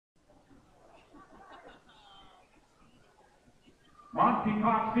Monty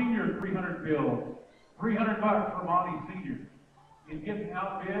Cox Sr., 300 bill. $300 for Monty Sr. He's getting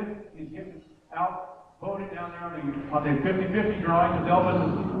outbid. He's getting outvoted down there on the 50-50 drawing because Elvis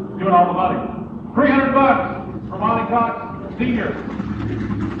is doing all the money. $300 for Monty Cox Sr.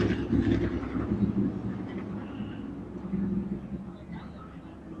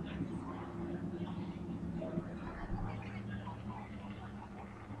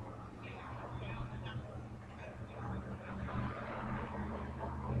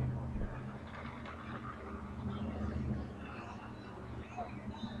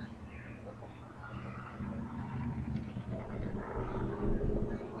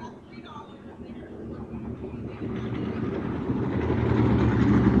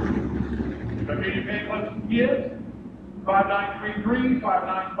 Community Bank Club Kids, 5933,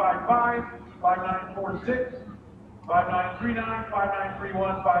 5955, 5946, 5939,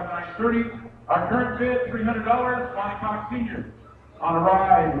 5931, 5930. Our current bid, $300, Monty Cox Sr. on a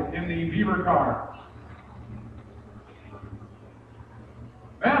ride in the Beaver car.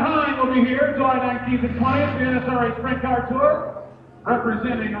 Matt Hine will be here July 19th and 20th, the NSRA Sprint Car Tour,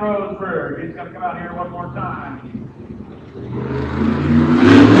 representing Roseburg. He's going to come out here one more time.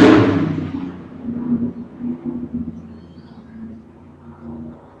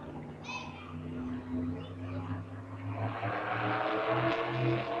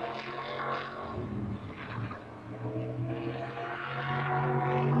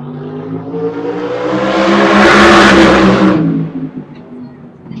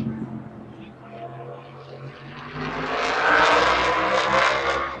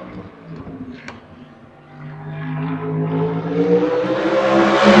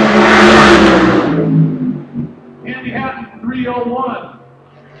 Andy Hatton, 301.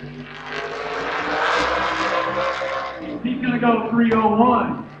 He's going to go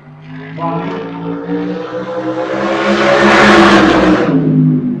 301.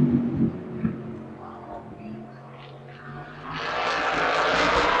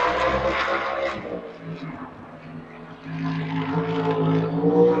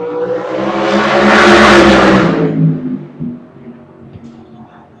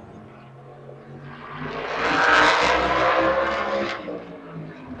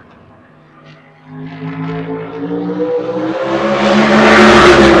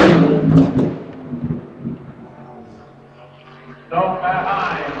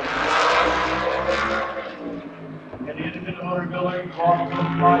 And the independent motor building, walking to the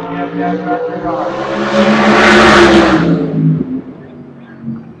front, gas factory car.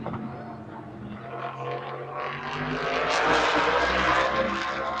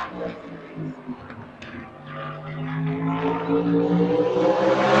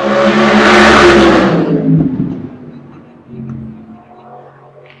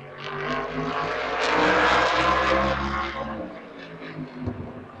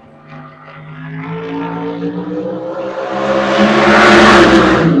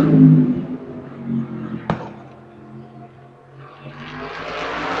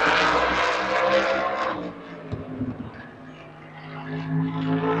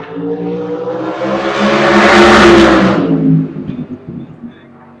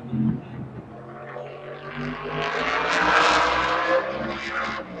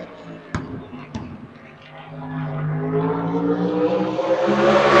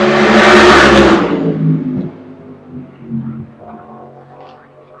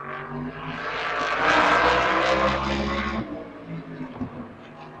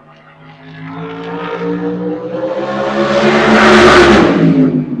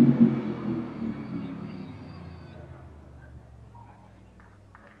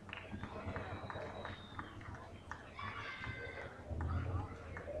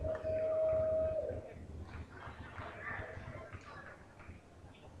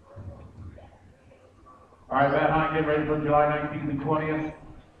 All right, Matt Hine, get ready for July 19th and 20th.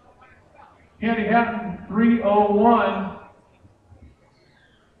 Andy Hatton, 301.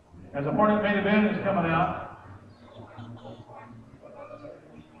 As the Hornet main event is coming out.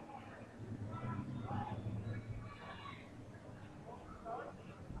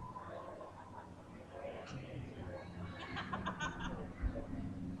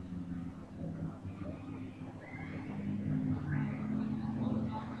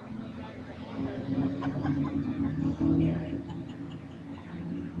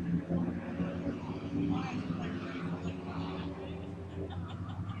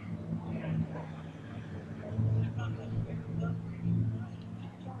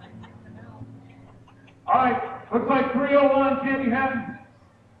 All right, looks like 301, Candy Hatton.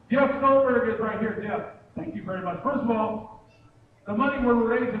 Jeff Stolberg is right here, Jeff. Thank you very much. First of all, the money we're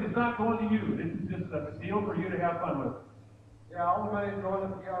raising is not going to you. This is just a deal for you to have fun with. Yeah, all the money is going to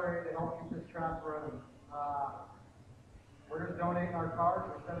the PRA to help keep this track running. We're just donating our cars.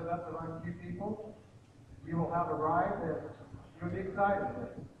 We're set it up to run a few people. You will have a ride that you'll be excited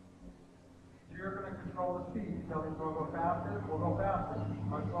with. You're going to control the speed. Tell me if we'll go faster, we'll go faster.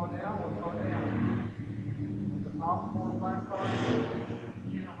 Want to slow down, we'll slow down. The top 4 or 5 cars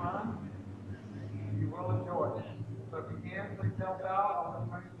you can run, you will enjoy it. So if you can, please help out. All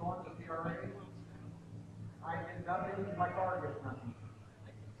the money's going to the PRA. I get nothing, my car gets nothing.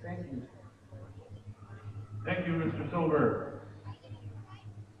 Thank you. Thank you, Mr. Silver.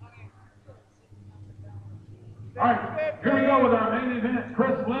 All right, here we go with our main event,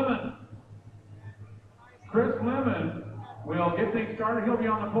 Chris Lemon. Chris Lemon will get things started. He'll be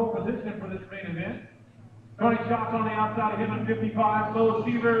on the pole position for this main event. Tony Shots on the outside of him at 55. Bo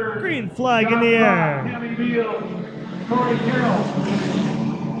Seaver. Green flag in the air. Tammy Beals. Corey Carroll.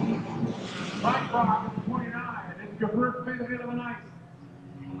 Mike Brock at 29. It's your first main event of the night.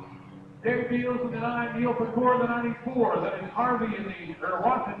 Dave Beals in the 9, Neil Pecor the 94. That is Harvey in the, or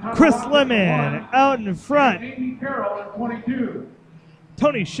Watson. Chris Lemon out in front. Amy Carroll at 22.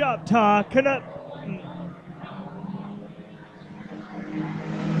 Tony Shoptaw cannot.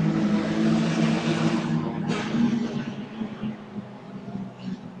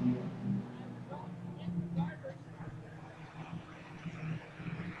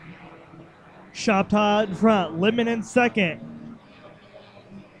 Shoptaw in front, Lemon in second.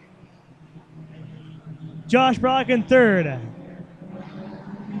 Josh Brock in third.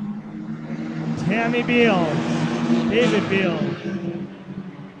 Tammy Beals, David Beals,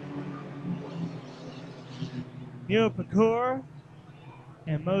 Neil Pecor,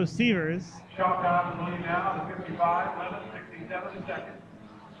 and Mo Severs. Shoptaw is leading now to 55, Lemon 67 in second.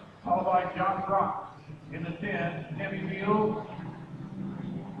 Followed by Josh Brock in the 10, Tammy Beals.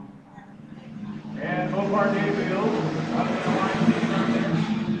 And both our Dave Beals up in the line seat right there.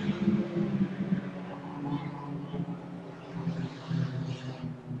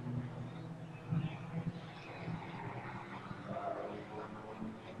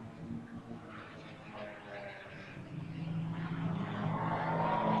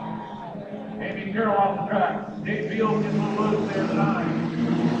 Amy Carroll off the track. Dave Beals gets a little loose there at the 9.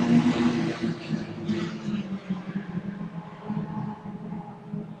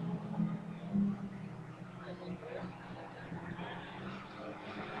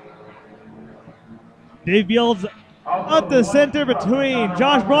 Dave Beals up the center between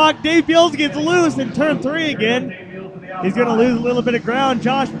Josh Brock. Dave Beals gets loose in turn 3 again. He's going to lose a little bit of ground.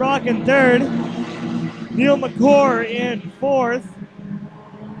 Josh Brock in third. Neil Pecor in fourth.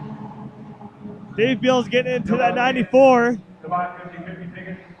 Dave Beals getting into that 94. Goodbye, 50-50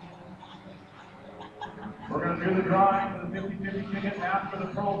 tickets. We're going to do the drawing for the 50-50 ticket after the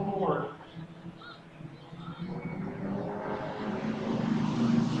Pro 4.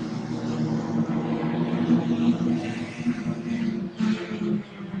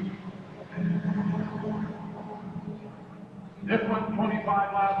 This one's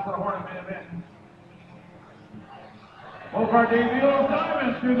 25 laps for a Hornet event. Over Dave Beals,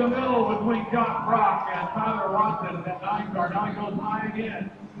 diamonds through the middle between Josh Brock and Tyler Watson. That 9 car. Now he goes high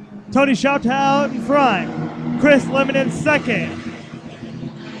again. Tony Shoptaw out in front. Chris Lemon in second.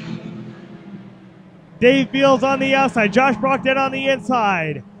 Dave Beals on the outside. Josh Brock dead on the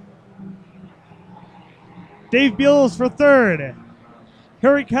inside. Dave Beals for third.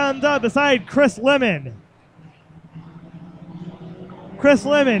 Here he comes up beside Chris Lemon. Chris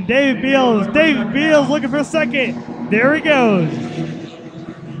Lemon, Dave Beals looking for second. There he goes.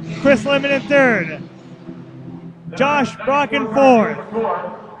 Chris Lemon in third. Josh Brock in fourth.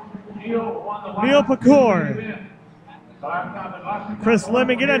 Neil Pecor. Chris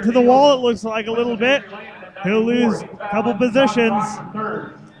Lemon getting into the wall, it looks like a little bit. He'll lose a couple positions.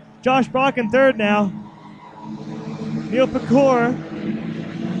 Josh Brock in third now. Neil Pecor.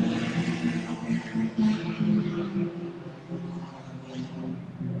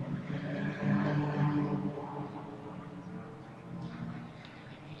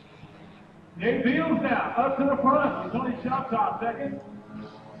 Dave Beals now, up to the front with Tony Shoptaw second.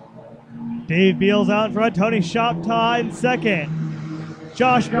 Dave Beals out in front, Tony Shoptaw in second.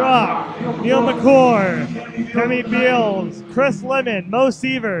 Josh Brock, Neil Pecor, Tammy Beals, Chris Lemon, Mo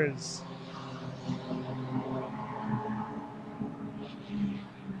Severs.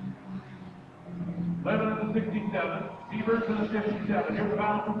 Lemon in the 67, Severs in the 57. Here's the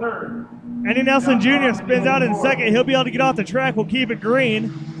battle for third. Andy Nelson Jr. spins out in second. He'll be able to get off the track. We'll keep it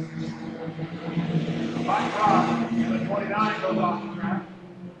green. Mike Brock, the 29 goes off the track.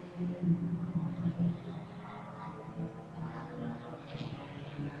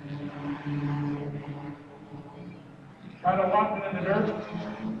 Kind of walking in the dirt.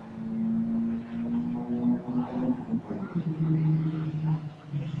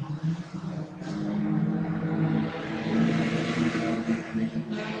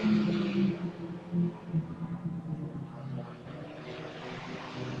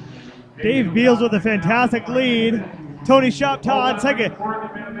 Dave Beals with a fantastic lead. Tony Shoptaw on second.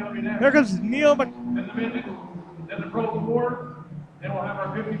 Here comes Neil Then the Pro 4. Then we'll have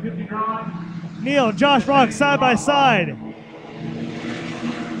our 50-50 drawing. Neil and Josh Rock side by side.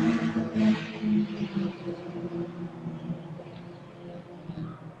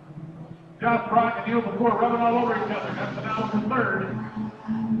 Josh Brock and Neil before rubbing all over each other. That's the now for third.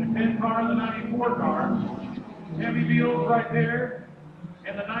 The 10 car and the 94 car. Heavy Beals right there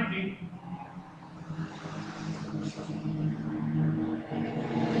in the 90.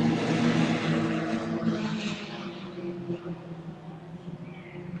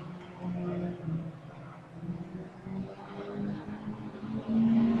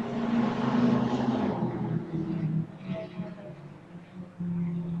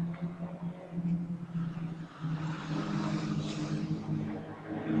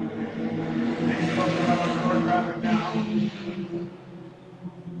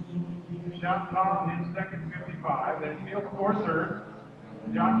 Shoptaw in second, 55. Then Neil before third.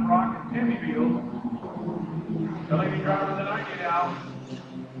 Josh Rock and Timmy Beals. The lady driver of the 90 now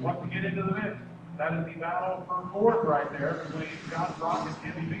wants to get into the mix. That is the battle for fourth right there between Josh Rock and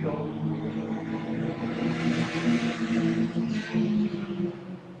Timmy Beals.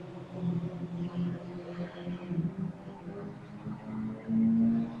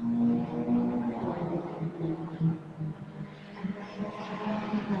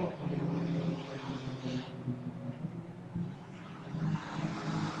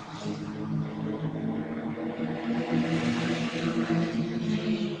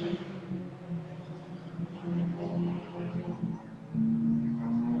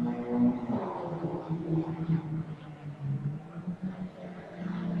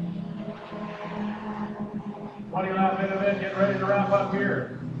 Getting ready to wrap up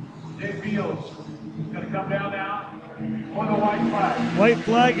here. Dave Beals is going to come down now for the white flag. White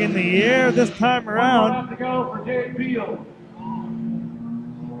flag in the air this time around. 1 more lap to go for Dave Beals.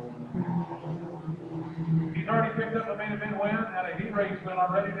 He's already picked up the main event win and a heat race win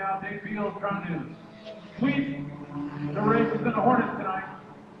already now. Dave Beals trying to sweep the races in the Hornets tonight.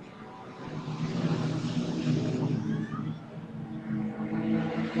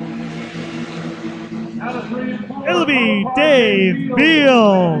 Out of 3 and 4, It'll be Dave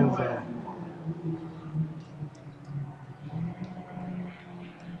Beals.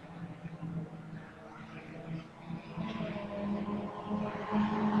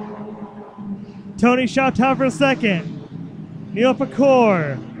 Tony Shoptaw for second. Neil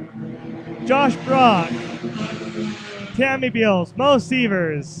Pecor. Josh Brock. Tammy Beals. Mo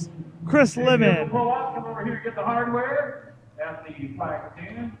Sievers. Chris Lemon. Come over here to get the hardware. That's the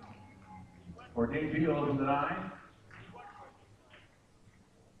 5-10. For Dave Beals in the 9.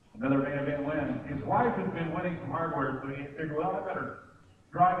 Another main event win. His wife has been winning some hardware, so he figured, well, I better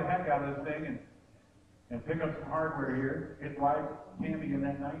drive the heck out of this thing and pick up some hardware here. His wife, Tammy, in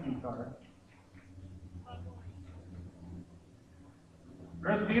that 90 car.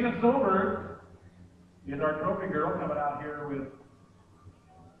 Christina Silver is our trophy girl coming out here with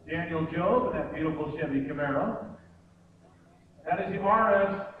Daniel Job and that beautiful Chevy Camaro. That is the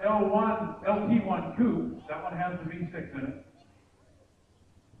RS LT1 Coupe. That one has the V6 in it.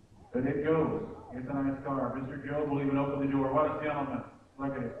 But it goes. It's a nice car. Mr. Job will even open the door. What a gentleman.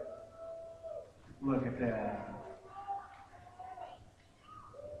 Look at it. Look at that.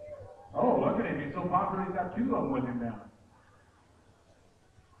 Oh, look at him. He's so popular he's got 2 of them with him now.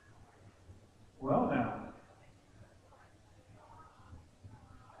 Well now.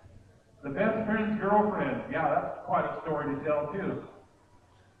 The best friend's girlfriend. Yeah, that's quite a story to tell, too.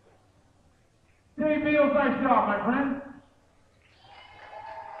 Dave Beals, nice job, my friend.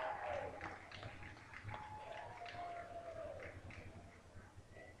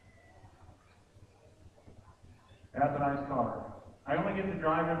 That's a nice car. I only get to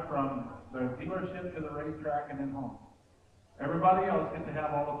drive it from the dealership to the racetrack and then home. Everybody else gets to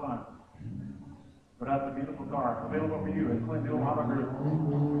have all the fun. But that's a beautiful car. Available for you at Clinton Auto Group.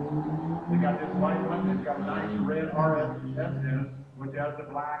 They got this white one that's got a nice red RS in it, which has the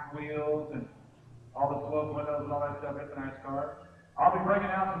black wheels and all the slope windows and all that stuff. It's a nice car. I'll be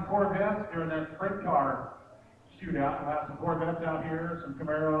bringing out some Corvettes during that sprint car shootout. We'll have some Corvettes out here, some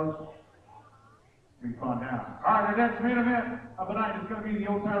Camaros. It'll be fun now. All right, our next main event of the night is going to be the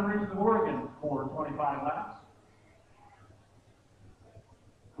Old Time Race of Oregon for 25 laps.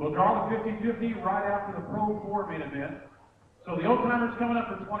 We'll draw the 50-50 right after the Pro 4 main event. So the old timers coming up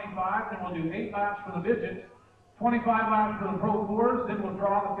for 25, then we'll do 8 laps for the midgets, 25 laps for the Pro 4s, then we'll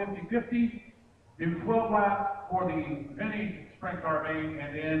draw the 50-50, do 12 laps for the vintage sprint car main,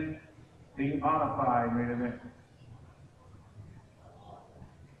 and then the modified main event.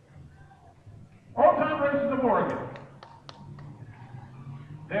 All-time races of Oregon.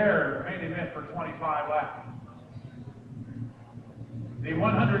 Their main event for 25 laps. The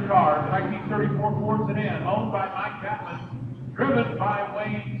 100 car, 1934 Ford sedan, owned by Mike Chapman, driven by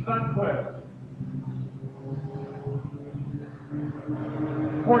Wayne Sundquist.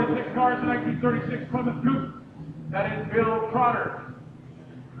 46 cars, the 1936 Plymouth Coupe, that is Bill Trotter.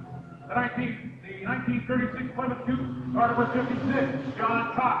 The 1936 Plymouth Coupe, car number 56,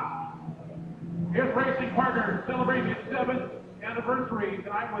 John Cox. His racing partner celebrating his 7th anniversary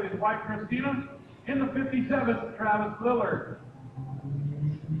tonight with his wife Christina. In the 57th, Travis Lillard.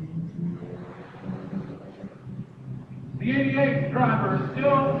 The 88 driver is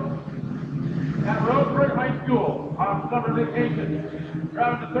still at Roseburg High School on summer vacation.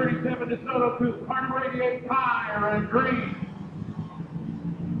 Driving the 37 DeSoto Coupe, car number 88, Tyron Green,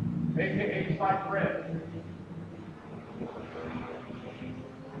 a.k.a. Slice Red.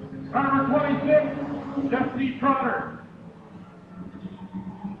 Car number 26, Jesse Trotter.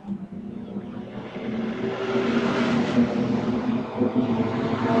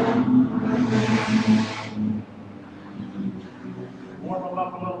 Warm them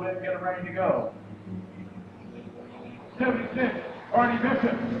up a little bit, get them ready to go. 76, Barney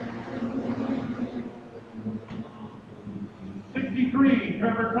Bishop. 63,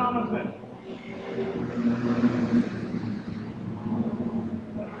 Trevor Thomason.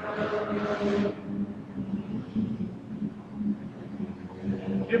 30.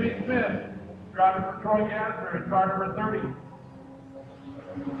 Jimmy Smith, driver for Troy Gasser in car number 30.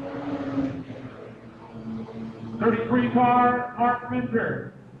 33 car, Mark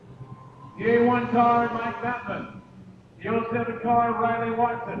Minter. The A1 car, Mike Batman. The 07 car, Riley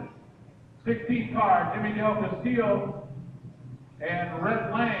Watson. 16 car, Jimmy Del Castillo. And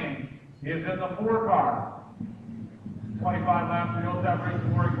Red Lang is in the 4 car. 25 laps for the Old Town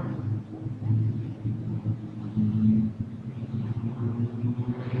Racing Oregon.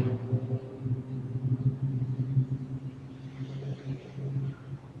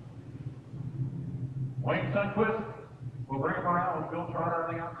 Wayne Sundquist will bring him around with Bill Trotter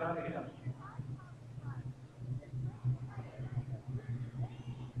on the outside of him.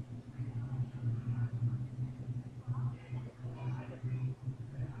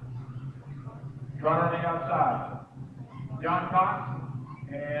 Trotter on the outside. John Cox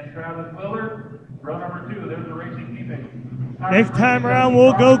and Travis Lillard, row number 2. There's the racing teammate. Next time around,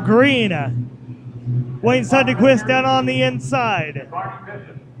 we'll go green. Wayne Sundquist down on the inside.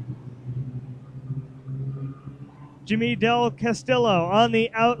 Jimmy Del Castillo on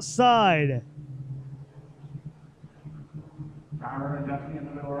the outside. Tyler and Dusty in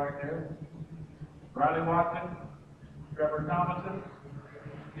the middle right there. Riley Watson, Trevor Thomason,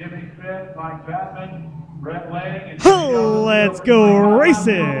 Jimmy Smith, Mike Batman, Brett Lang, and let's go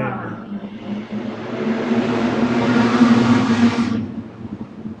racing.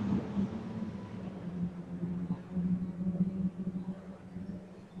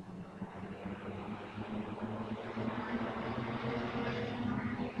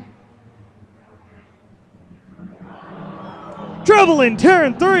 Trouble in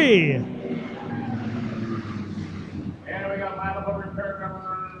turn 3. And we got lineup over turn number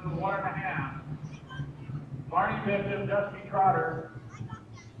 1.5. Barney Bishop, Dusty Trotter.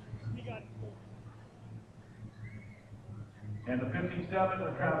 And the 57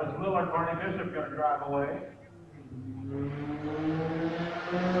 of Travis Lillard, Barney Bishop going to drive away.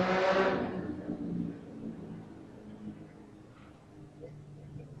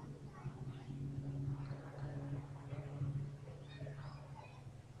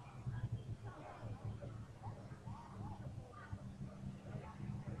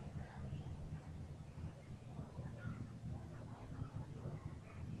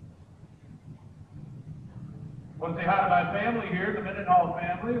 Want to say hi to my family here, the Mendenhall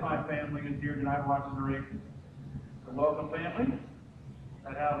family. My family is here tonight watching the races. The welcome family.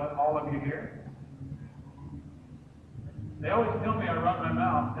 I have all of you here. They always tell me I run my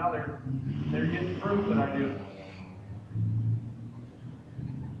mouth. Now they're getting proof that I do.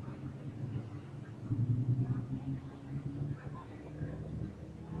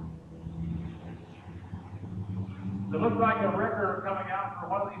 So it looks like a wrecker coming out for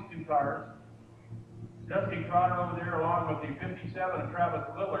one of these 2 cars. Dusty Trotter over there along with the 57 of Travis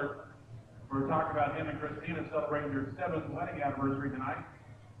Lillard. We're talking about him and Christina celebrating their 7th wedding anniversary tonight.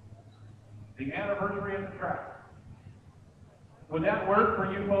 The anniversary of the track. Would that work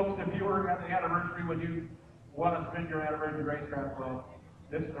for you folks if you were at the anniversary? Would you want to spend your anniversary racetrack? Well,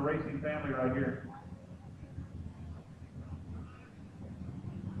 this is a racing family right here.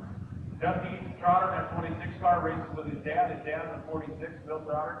 Dusty Trotter at 26 car races with his dad. His dad's at 46, Bill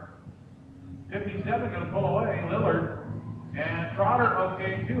Trotter. 57 going to pull away, Lillard. And Trotter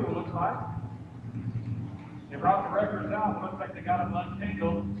okay too, it looks like. They brought the records out. Looks like they got them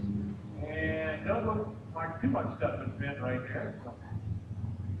untangled. And it doesn't look like too much stuff has been right there. So.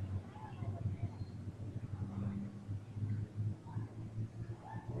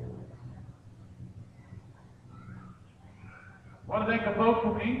 I want to thank the folks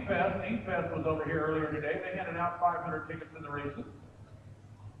from Inkfest. Inkfest was over here earlier today. They handed out 500 tickets in the races.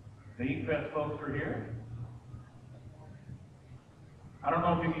 The Inkfest folks are here. I don't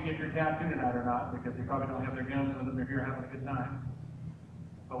know if you can get your tattoo tonight or not, because they probably don't have their guns with them. They're here having a good time.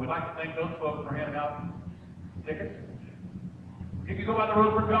 But we'd like to thank those folks for handing out tickets. You can go by the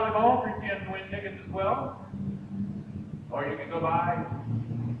Roseburg Valley Ball for your chance to win tickets as well. Or you can go by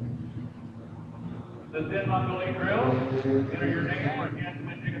the Zen Mongolian Grill, enter your name for a chance to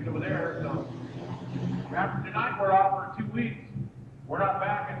win tickets over there. So after tonight, we're off for 2 weeks. We're not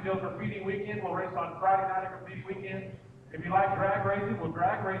back until graffiti weekend. We'll race on Friday night at graffiti weekend. If you like drag racing, we'll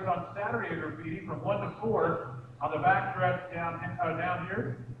drag race on Saturday at graffiti from 1 to 4 on the back stretch down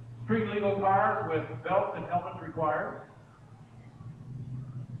here. Street legal cars with belts and helmets required.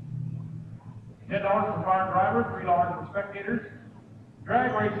 $10 for car drivers, $3 for spectators.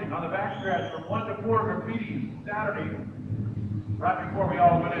 Drag racing on the backstretch from 1 to 4 graffiti Saturday, right before we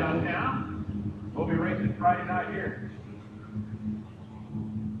all go downtown. We'll be racing Friday night here.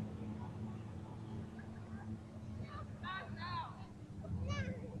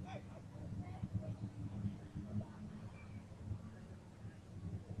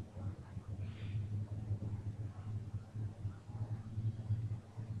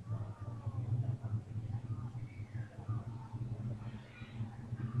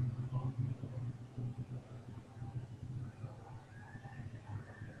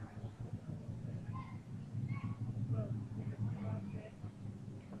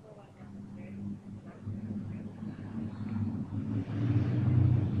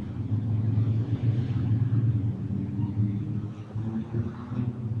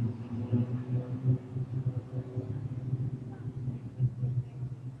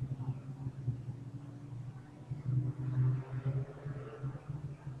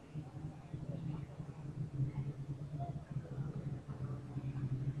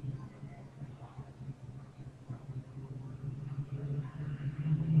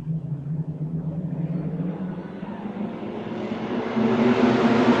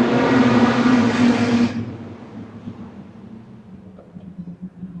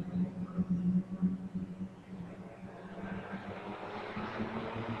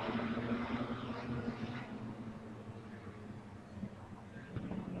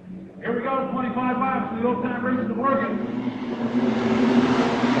 Here we go, 25 laps for the old time race of Oregon.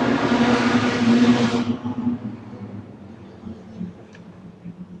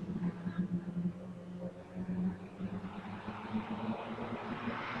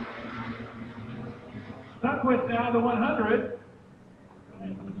 Sundquist now the 100.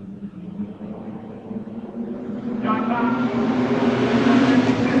 John Cox.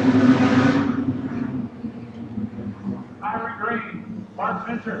 Kyrie Green. Mark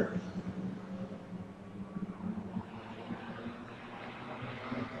Spencer.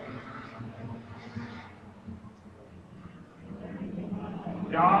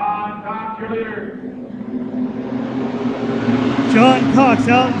 John Cox, your leader. John Cox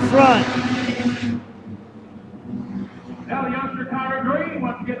out in front. Now the youngster Kyrie Green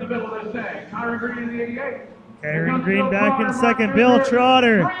wants to get in the middle of this thing. Kyrie Green in the 88. Kyrie Green back in second. Bill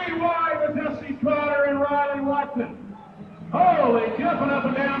Trotter. 3 wide with Dusty Trotter and Riley Watson. Holy, jumping up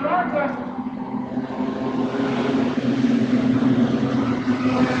and down, aren't they?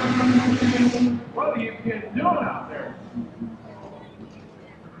 What are you kids doing out there?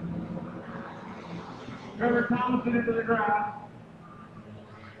 Trevor Thomason into the grass.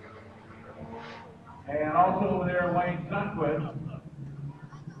 And also over there, Wayne Sundquist.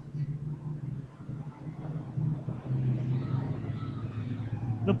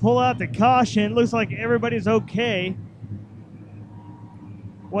 To pull out the caution, looks like everybody's okay.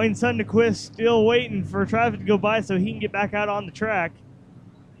 Wayne Sundquist still waiting for traffic to go by so he can get back out on the track.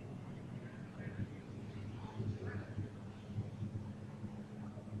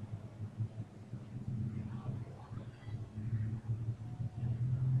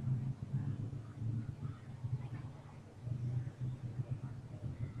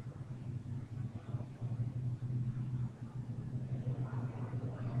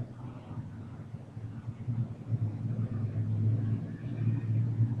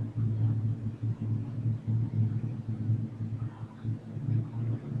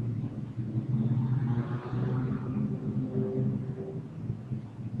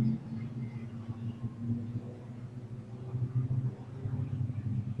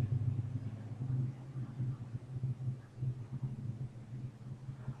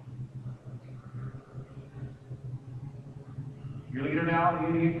 Your leader now, the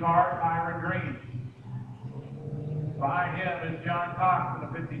 88 car, Kyron Green. Behind him is John Cox in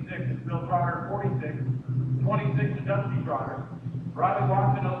the 56, is Bill Trotter 46, 26 is Dusty Trotter. Riley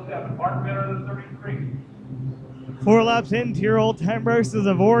Watson 07, Mark Miller the 33. 4 laps into your old-time races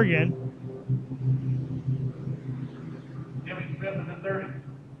of Oregon. Jimmy Smith is the 30.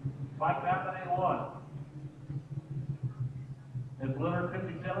 Mike Baffin in 1. It's Lillard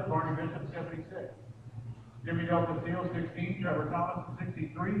 57, Barney Bishop 76. Jimmy Del Castillo 16, Trevor Thomas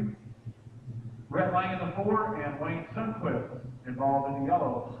 63. Brett Lang in the 4, and Wayne Sunquist involved in the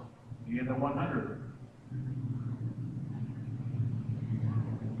yellow in the 100.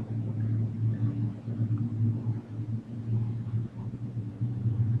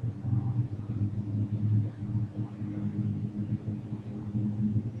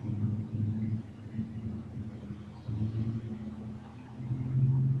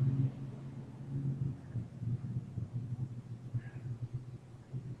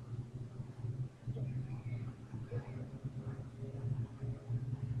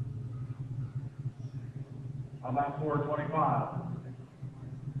 On lap 425.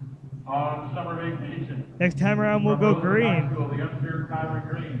 On summer vacation. Next time around, we'll go green. The youngster Kyron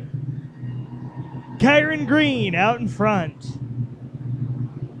Green. Kyron Green out in front.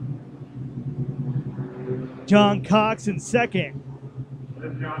 John Cox in second.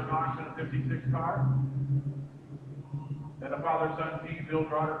 This is John Cox in a 56 car. And the father-son team, Bill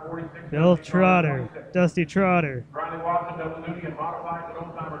Trotter 46. Bill Trotter, Dusty Trotter. Riley Watson, double duty, and modified and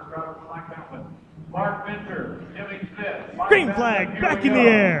old-timers Trotter for Mike Kaplan. Mark Minter, Jimmy Smith. Mike Green Baffin, flag here back we in the go.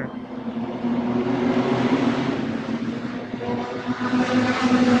 air.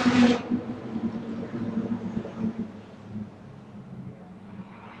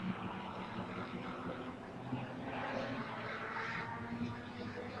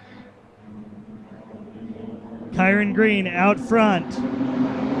 Kyron Green out front.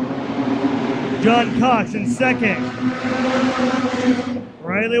 John Cox in second.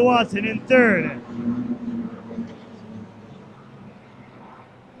 Riley Watson in third.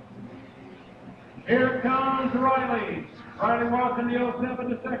 Here comes Riley. Riley Watson, the 07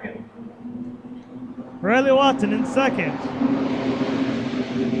 to second. Riley Watson in second.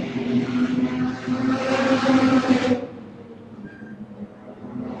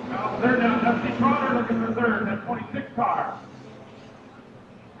 Now third down, Dusty Trotter looking for third. That's 26 car.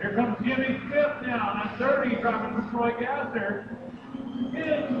 Here comes Jimmy Smith now. That's 30, dropping for Troy Gasser.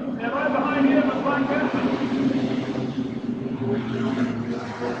 And right behind him is Mike Baffin.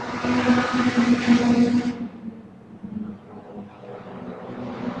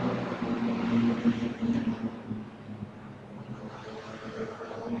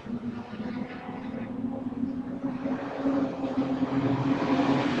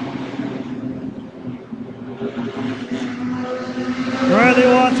 Riley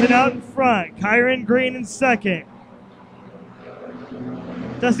Watson out in front. Kyron Green in second.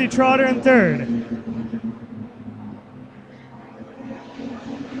 Dusty Trotter in third.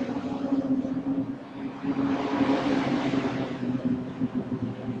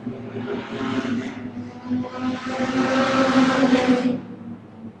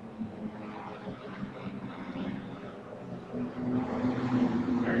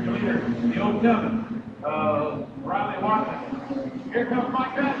 There's your leader, the 07, Riley Watson. Here comes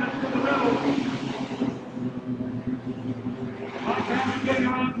Mike Baffin to the middle. Mike Baffin getting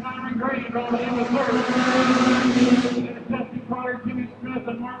around Kyron Green, going in the third. And it's Dusty Trotter, Jimmy Smith,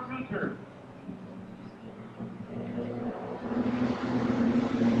 and Mark Minter.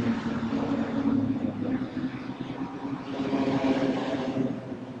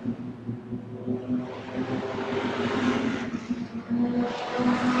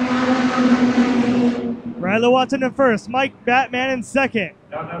 Riley Watson in first. Mike Batman in second.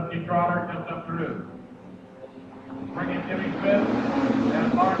 Now Dusty Trotter comes up through. Bringing Jimmy Smith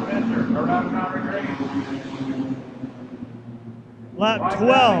and Mark Minter around Kyron Green. Lap Mike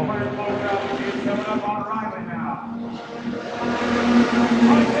 12. Baffin coming up on Riley now.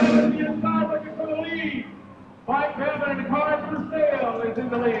 Mike Baffin to the inside looking for the lead. Mike Baffin and the cars for sale is in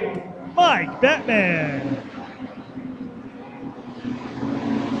the lead. Mike Batman.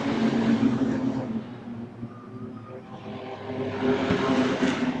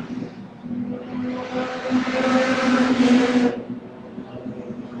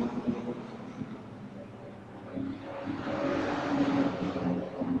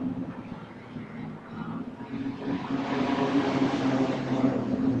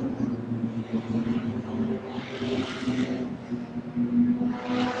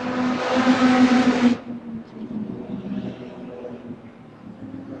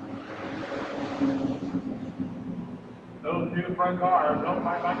 Those two new front car. Don't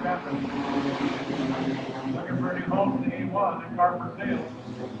fight like that. Looking for a new home for the A1. That car for sale.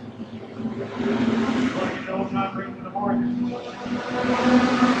 Going to get the old time race in the morning.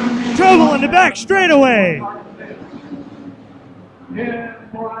 Trouble in the back straightaway. 4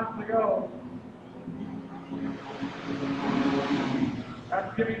 laps to go.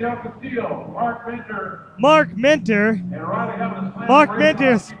 That's Jimmy Del Castillo, Mark Minter. Mark Minter. And Riley having a slam Mark race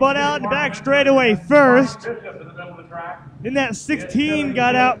Minter on. spun out in the back straightaway first. Bishop in the middle of the track. Then that 16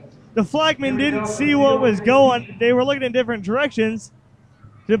 got out. The flagman didn't see what was going. They were looking in different directions.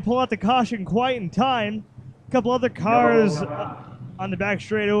 Didn't pull out the caution quite in time. A couple other cars on the back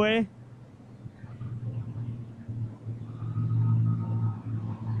straightaway.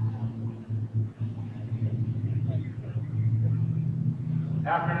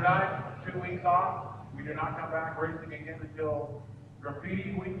 After tonight, 2 weeks off, we do not come back racing again until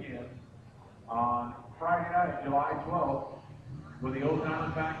Graffiti Weekend on Friday night, July 12th, with the old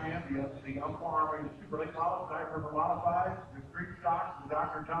timers back in, the Uncle Armory, the Super Late Model, Sniper Modified, the Street Stocks, the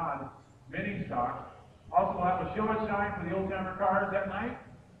Dr. Todd Mini Stocks. Also, we'll have a show and shine for the old timer cars that night.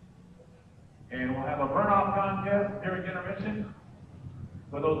 And we'll have a burn-off contest during intermission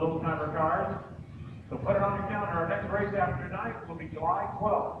for those old timer cars. So put it on your calendar. Our next race after tonight will be July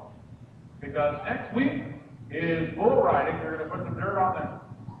 12th. Because next week is bull riding. They're going to put some dirt on the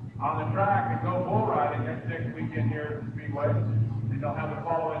track and go bull riding next weekend here at the Speedway. And they'll have the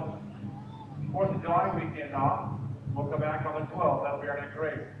following 4th of July weekend off. We'll come back on the 12th. That'll be our next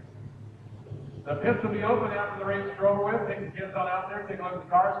race. The pits will be open after the race is over with. Take the kids on out there, take a look at the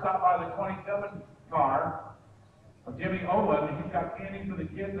car. Stop by the 27 car of Jimmy Owen. He's got candy for the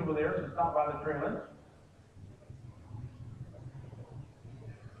kids over there, so stop by the trailer.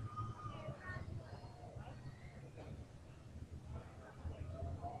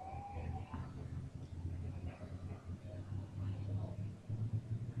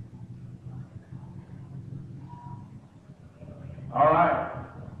 All right.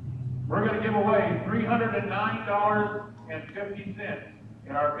 We're going to give away $309.50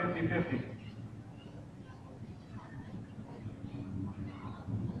 in our 50-50.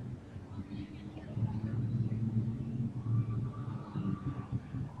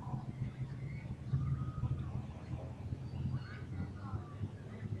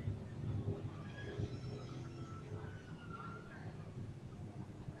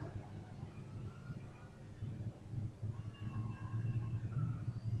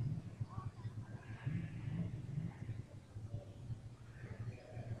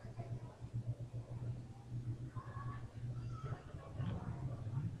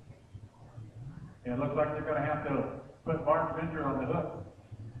 And it looks like they're going to have to put Mark Minter on the hook.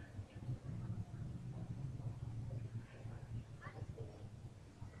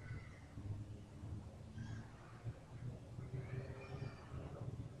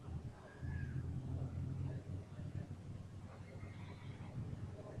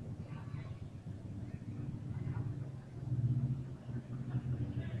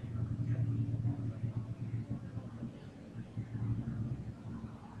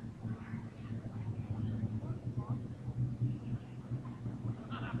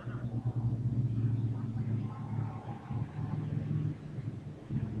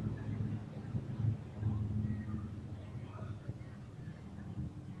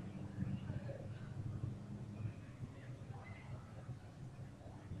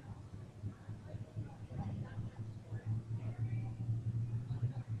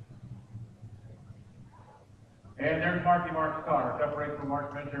 And there's Marky Mark's car, separated from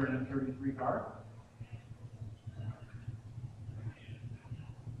Mark Minter and M33 car.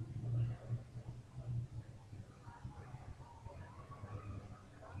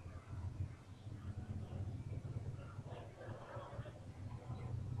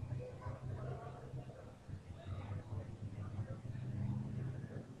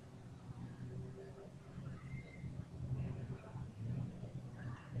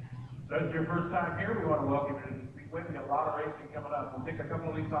 So if it's your first time here, we want to welcome you to the Speedway. We got a lot of racing coming up. We'll take a couple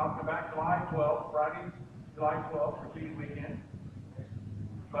of weeks off, come back July 12th, Friday, July 12th, for Speed Weekend.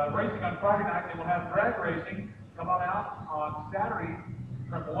 But racing on Friday night, then we'll have drag racing. Come on out on Saturday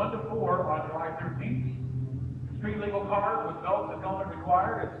from 1 to 4 on July 13th. Street legal cars with belts and helmet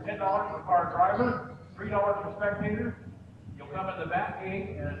required. It's $10 for car driver, $3 for spectator. You'll come in the back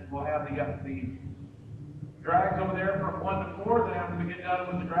gate and we'll have the drags over there from 1 to 4. Then after we get done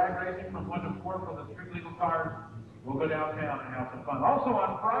with the drag racing from 1 to 4 for the street legal cars, we'll go downtown and have some fun. Also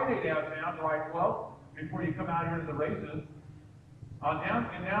on Friday downtown, July 12th, before you come out here to the races,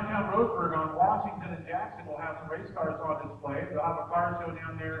 in downtown Roseburg on Washington and Jackson, we'll have some race cars on display. We'll have a car show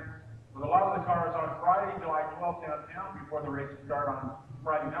down there with a lot of the cars on Friday, July 12th downtown before the races start on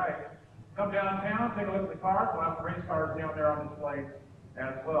Friday night. Come downtown, take a look at the cars. We'll have the race cars down there on display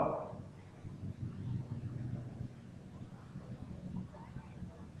as well.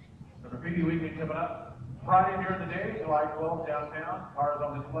 The graffiti weekend coming up. Friday during the day, July 12th downtown, cars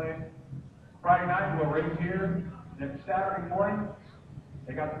on display. Friday night, we'll race here. Then Saturday morning,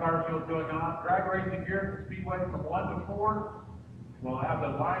 they got the car shows going on. Drag racing here at the Speedway from 1 to 4. We'll have the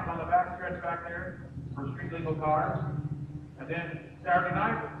lines on the back stretch back there for street legal cars. And then Saturday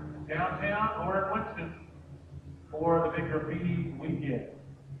night, downtown or at Winston for the big graffiti weekend.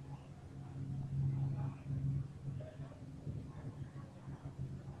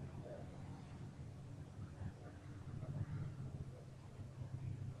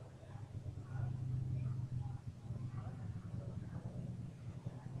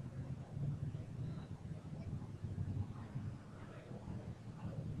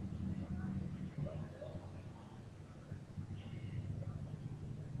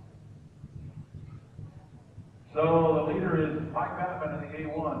 So the leader is Mike Batman in the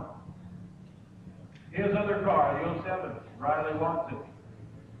A1. His other car, the 07, Riley Watson.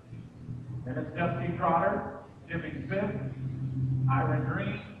 And it's Dusty Trotter, Jimmy Smith, Iron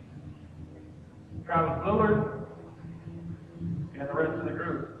Green, Travis Lillard, and the rest of the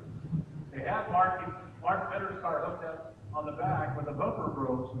group. They had Mark Fetter's car hooked up on the back, but the bumper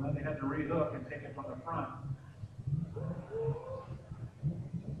broke, so then they had to rehook and take it from the front.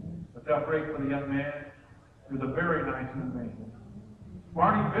 A tough break for the young man. It was a very nice young man.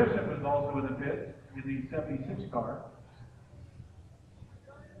 Barney Bishop is also in the pit in the 76 car.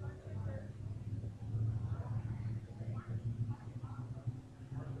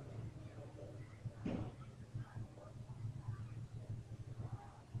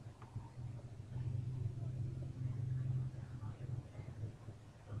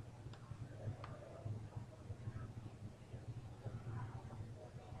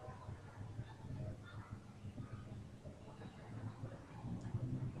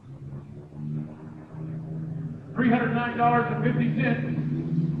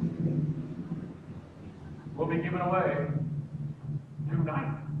 $309.50 will be given away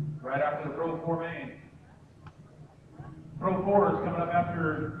tonight, right after the Pro 4 main. Pro 4 is coming up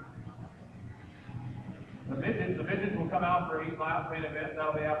after the midgets. The midgets will come out for 8 laps main event.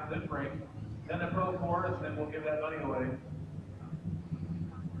 That'll be after this race. Then the Pro 4s, and then we'll give that money away.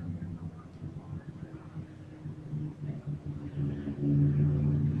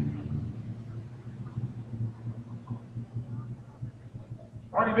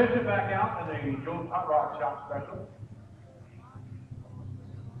 Barney Bishop back out in the Joe Hot Rock Shop Special.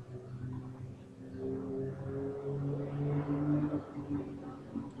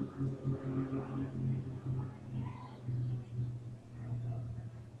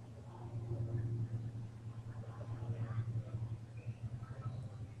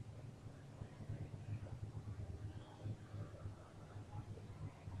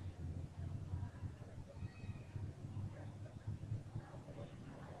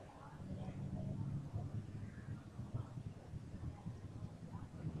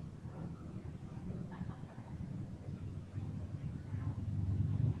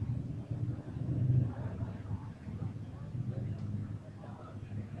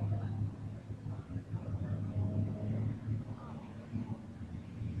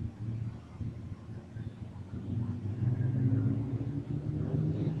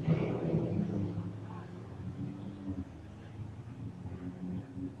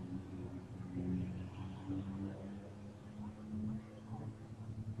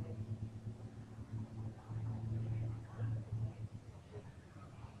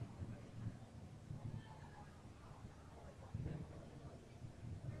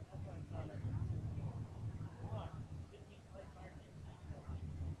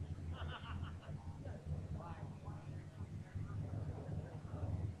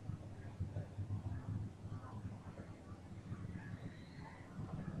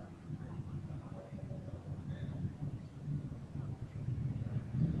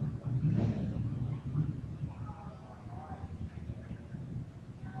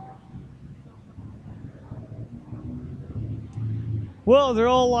 Well, they're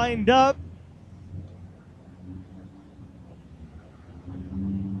all lined up.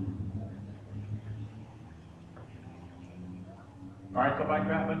 All right, so Mike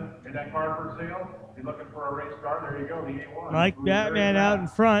Batman in that car for sale. You're looking for a race car. There you go, the A1. Mike Batman out in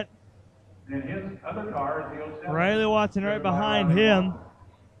front. And his other car is the 07. Riley Watson right behind him.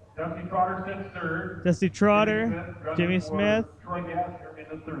 Dusty Trotter sits third. Dusty Trotter, Jimmy Smith. Troy Gasser in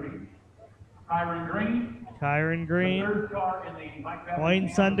the 30. Kyron Green. Kyron Green. The third car in the Mike Babbitt Wayne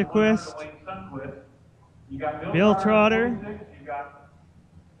team, the 100 Sundquist. Wayne Sundquist. You got Bill Carr Trotter. at 46. You got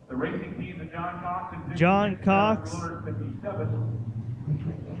the racing team of John Cox and 56. John Cox.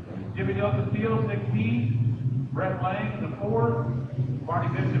 57. Jimmy Del Castillo, 16. Brett Lang in the 4. Marty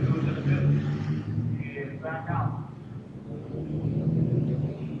Bishop, who was in the 5th. He is back out.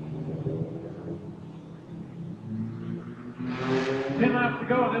 Ten laps to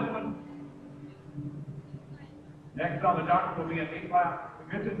go in this one. Next on the docket will be an 8-lap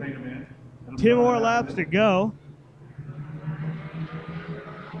Vincent main event. 2 more laps to go.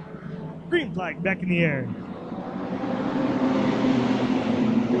 Green flag back in the air.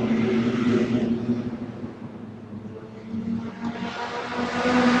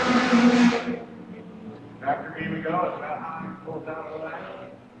 After here we go, it's about high, pulls down the line.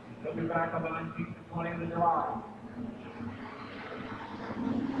 They'll be back on the 19th to 20th of July.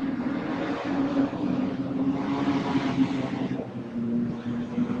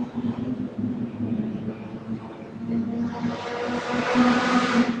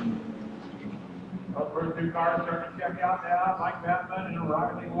 Those first 2 cars starting to check out now. Mike Batman and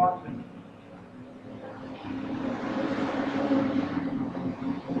Riley Watson.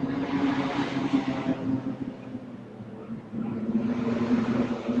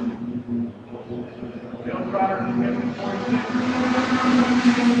 Bill Trotter is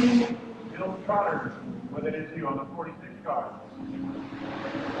 46. Bill Trotter with an issue on the 46 car.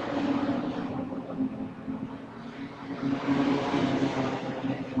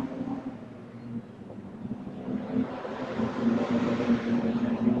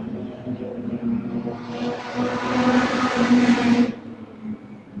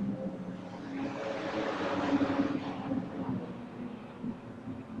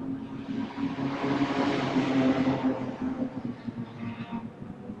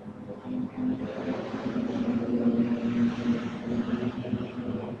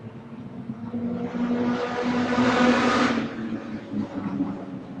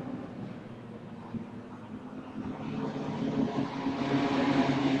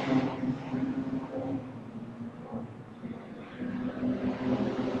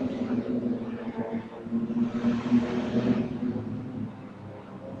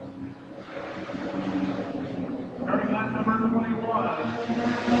 Starting lap number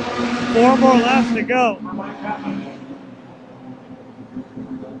 21. 4 more laps to go. For Mike Batman.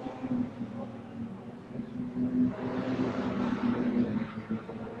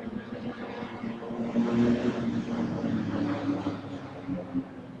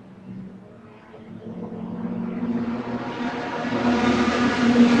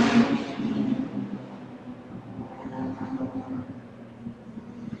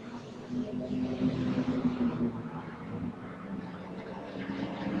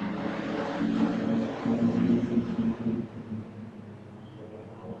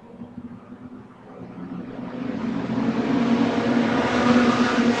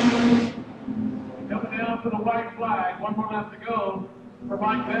 Coming down to the white flag, 1 more lap to go for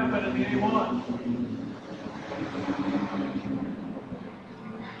Mike Batman in the A1.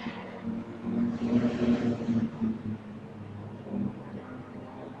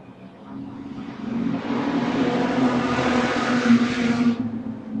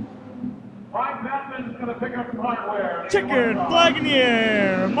 Mike Batman's going to pick up some hardware. Checkered flag in the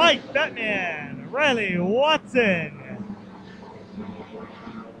air. Mike Batman. Riley Watson.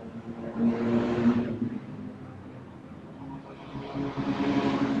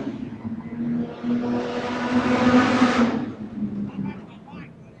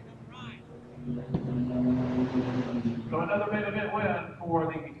 So another main event win for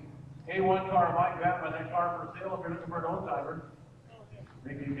the A1 car, Mike Batman. That car for sale if you're looking for an old timer.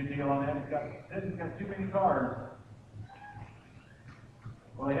 Maybe you can deal on that. He's got too many cars.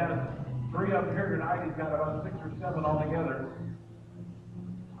 Well, he has 3 up here tonight. He's got about 6 or 7 altogether.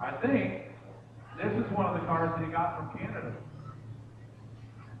 I think this is one of the cars that he got from Canada.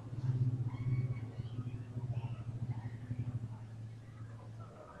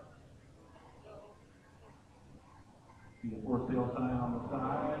 The for sale sign on the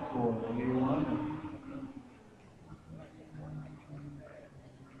side for the A1.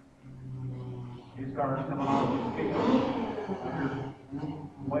 These cars coming off the scale.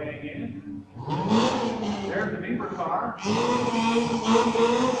 Weighing in. There's the Beaver car.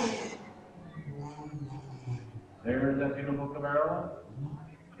 There's that beautiful Camaro.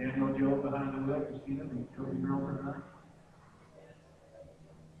 Daniel Joe behind the wheel. Christina, the trophy girl for tonight.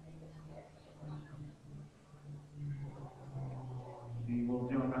 She will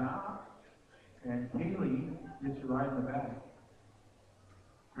jump out. And Kaylee gets to ride in the back.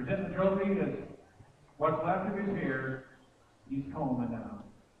 Present the trophy as what's left of his hair, he's combing now.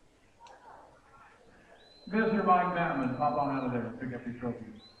 Mr. Mike Batman, pop on out of there and pick up your trophy.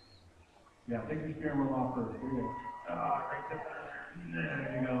 Yeah, take your steering wheel off first. Here you go. Ah, right there.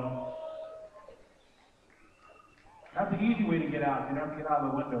 There you go. That's the easy way to get out. You don't have to get out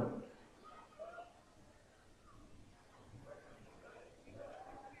of the window.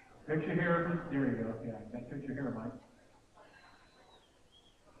 Fix your hair. There you go. Yeah, you got to fix your hair, Mike.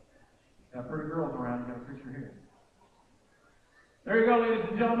 Got pretty girls around. You got to fix your hair. There you go, ladies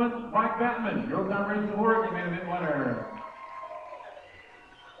and gentlemen. Mike Batman, Girls Down Racing Oregon, main event winner.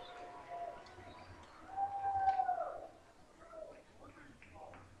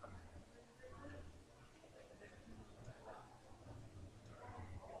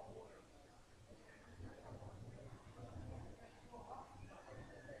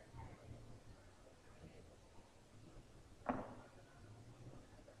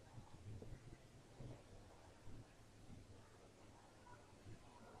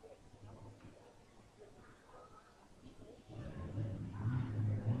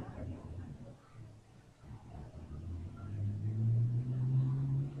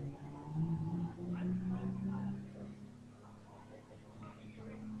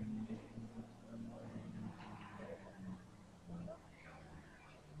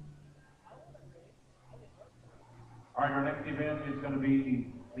 All right, our next event is going to be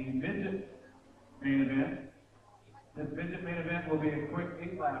the midget main event. This midget main event will be a quick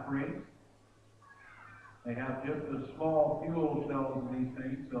 8-lap race. They have just a small fuel cells in these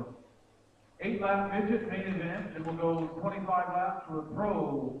things, so 8-lap midget main event, and we'll go 25 laps for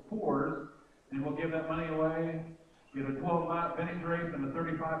pro 4s, and we'll give that money away, get a 12-lap vintage race and a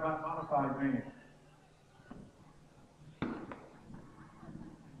 35-lap modified main.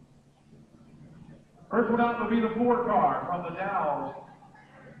 First one out will be the 4 car from the Dows.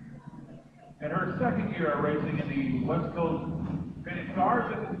 In her second year of racing in the West Coast vintage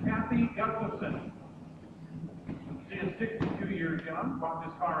cars, this is Kathy Gustafson. She is 62 years young, bought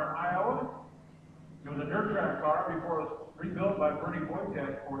this car in Iowa. It was a dirt track car before it was rebuilt by Bernie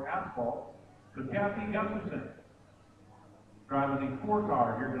Wojtek for asphalt. So Kathy Gustafson driving the 4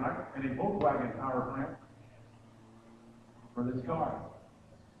 car here tonight in a Volkswagen power plant for this car.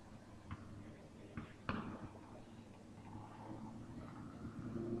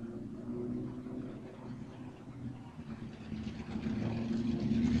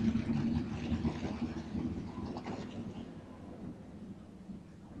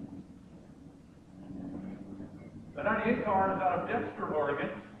 The 98 car is out of Dexter, Oregon.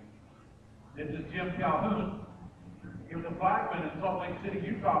 This is Jim Calhoun. He was a flagman in Salt Lake City,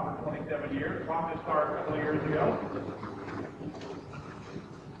 Utah for 27 years. Bought this car a couple of years ago.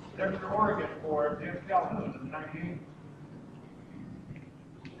 Dexter, Oregon for Jim Calhoun in the 98.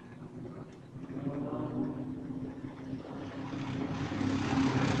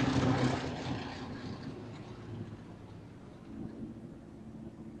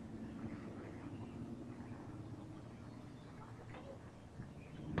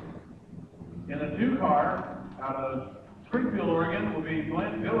 In the 2 car, out of Springfield, Oregon, will be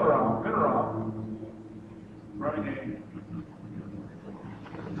Glenn Bitteroff, running a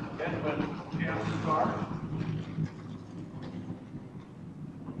Edmund Jansen car.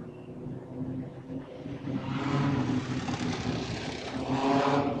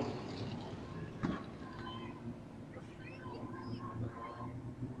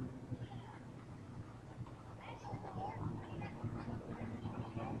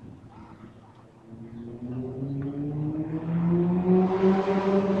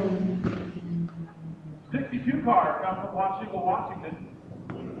 Car comes from Washington, Washington.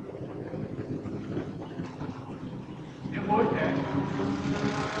 Jim Wojtek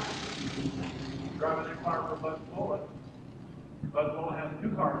driving their car for Buzz Bullitt. Buzz Bullitt has 2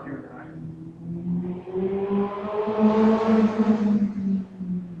 cars here tonight.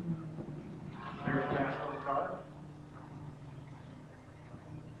 Very fast for the car.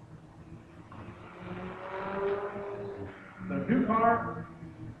 The 2 car,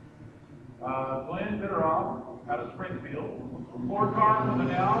 Glenn Bitteroff out of Springfield. 4 cars from the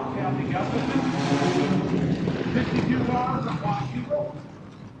Dow, Kathy Gustafson. 62 cars from Washington.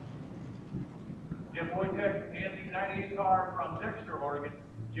 Jim Wojtek and the 98 car from Dexter, Oregon,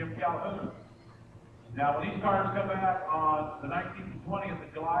 Jim Calhoun. Now, when these cars come back on the 19th and 20th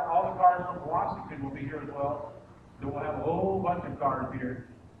of July, all the cars from Washington will be here as well. So we'll have a whole bunch of cars here.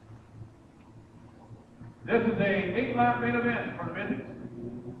 This is a 8-lap main event for the midgets.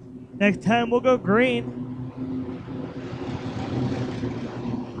 Next time we'll go green.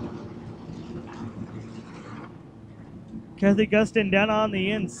 Kathy Gustin down on the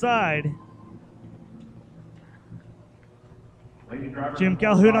inside. Lady driver Jim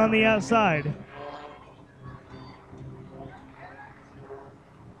Calhoun on the outside.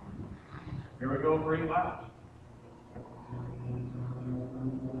 Here we go for 8 laps.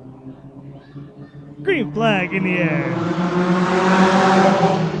 Green flag in the air.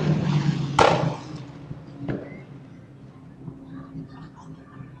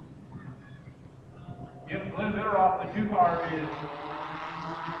 Glenn Bitteroff, the 2 car is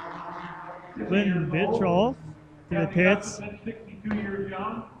Glenn Bitteroff to the pits. 62 years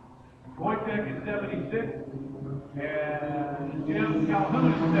young. Wojtek is 76. And Jim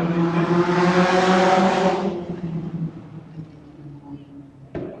Calhoun is 76.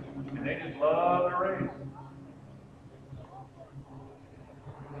 And they just love to race.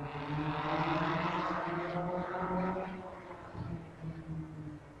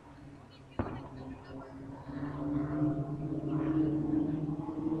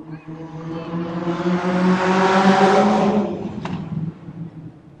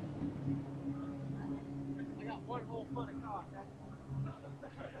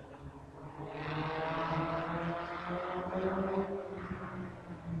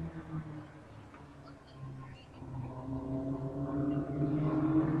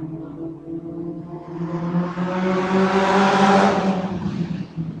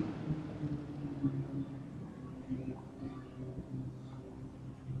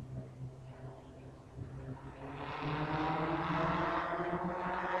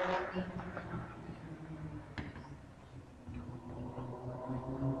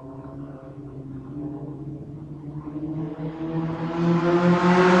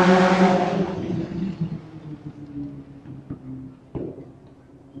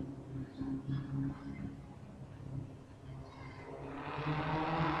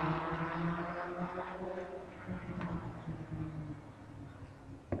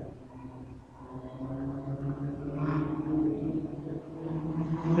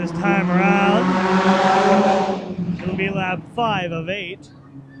 This time around, it'll be lap 5 of 8.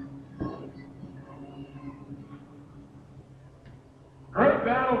 Great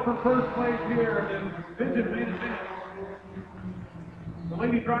battle for first place here in the division main event. The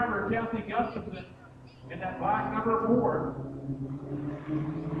lady driver, Kathy Gustafson, in that black number 4.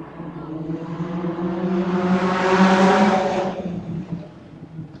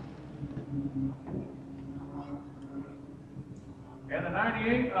 And the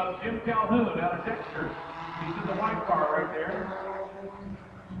 98 of Jim Calhoun out of Dexter. He's in the white car right there.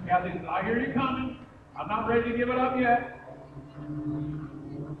 Kathy says, I hear you coming. I'm not ready to give it up yet.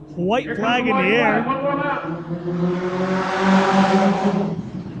 White flag in the air. One more lap.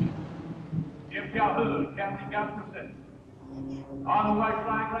 Jim Calhoun, Kathy Gustafson. On the white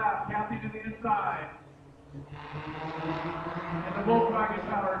flag lap, Kathy to the inside. And the Volkswagen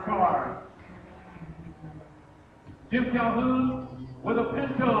powered car. Jim Calhoun with a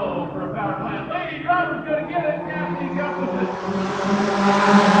Pinto for a power plant. Lady driver's going to get it, Kathy Gustafson.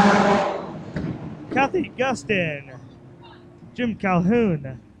 Kathy Gustin. Jim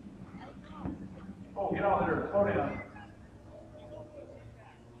Calhoun. Oh, get out of there. Slow down.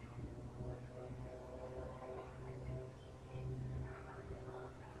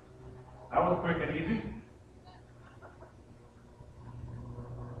 That was quick and easy.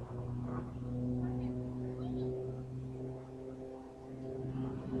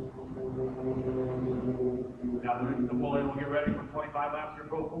 Now the bullet will get ready for 25 laps of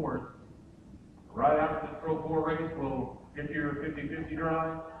Pro 4. Right after this Pro 4 race, we'll get your 50-50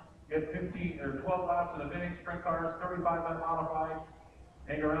 drive, get 15 or 12 laps of the vintage sprint cars, 35 lap modified.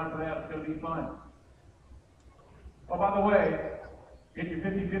 Hang around for that, it's going to be fun. Oh, by the way, get your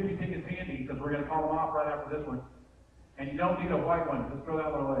 50-50 tickets handy because we're going to call them off right after this one. And you don't need a white one, just throw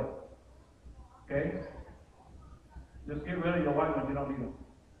that one away. Okay? Just get rid of your white ones, you don't need them.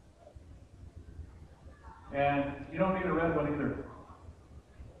 And you don't need a red one either.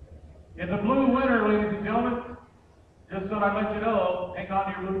 In the blue winner, ladies and gentlemen, just so I let you know, hang on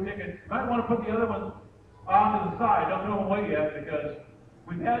to your blue ticket. You might want to put the other ones on to the side. Don't throw them away yet because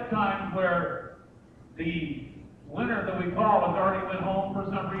we've had times where the winner that we call has already went home for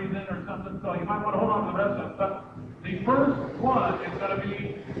some reason or something, so you might want to hold on to the rest of them. But the first one is going to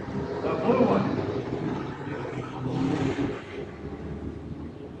be the blue one.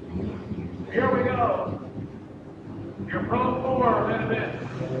 Here we go. Your Pro 4 main event.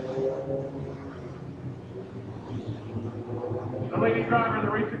 The lady driver,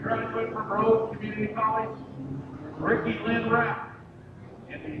 the recent graduate from Rhodes Community College, Ricky Lynn Rapp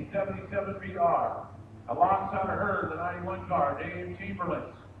in the 77 VR. Alongside of her, the 91 car, Dave Chamberlain.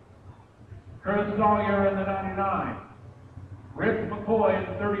 Chris Sawyer in the 99. Rick McCoy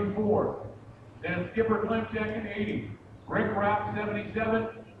in 34. Then Skipper Klimchek in 80. Rick Rapp 77.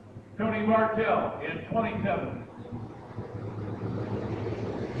 Tony Martell in 27.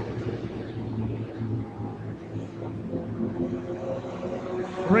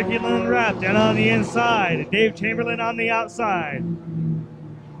 Ricky Lynn Rapp down on the inside. Dave Chamberlain on the outside.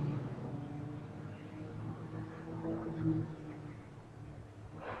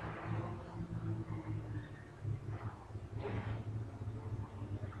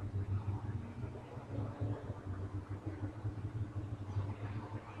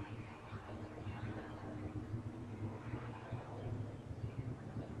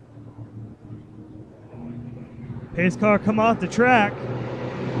 Pace car come off the track.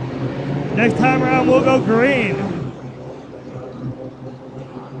 Next time around, we'll go green.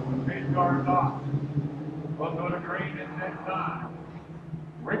 Pace car is off. We'll go to green this next time.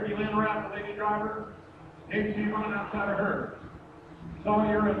 Ricky Lynn Rapp, the lady driver. Dave Chamberlain outside of her.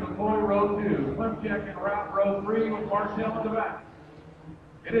 Sawyer and McCoy, row 2. Klimchek and Rapp, row 3, with Marcel in the back.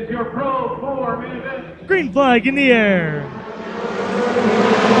 It is your Pro 4 main event. Green flag in the air.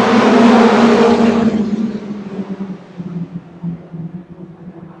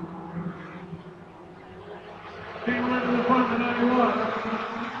 Chamberlain in the front of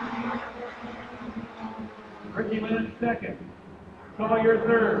 91. Ricky Lynn second. Sawyer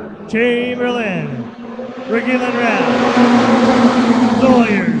third. Chamberlain. Ricky Lynn Rapp.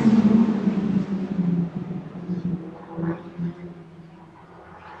 Sawyer.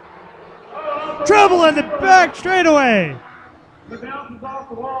 Trouble in the back straightaway. The bounces off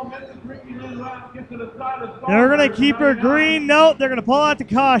the wall, misses Ricky Lynn Rapp, gets to the side of They're going to keep her green. Nope, they're going to pull out the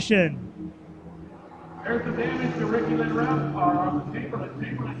caution. There's the damage to Ricky Lynn Rapp, or Chamberlain.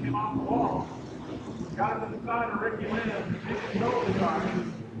 Chamberlain came off the wall. Got to the side of Ricky Lynn and didn't control the car.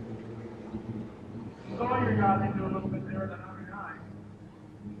 Sawyer got into a little bit there at the 99.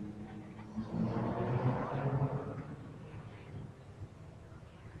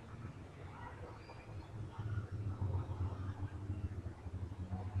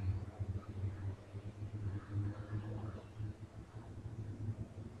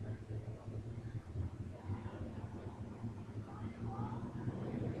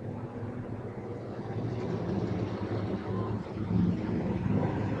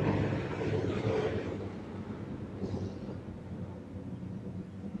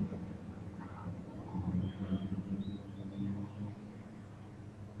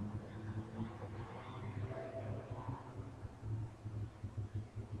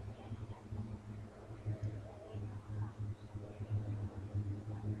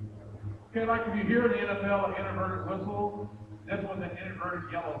 Okay, like if you hear in the NFL an inverted whistle, this one's an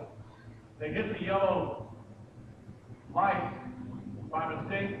inverted yellow. They hit the yellow light by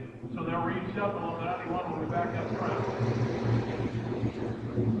mistake, so they'll reshuffle on the 91 when we back up front.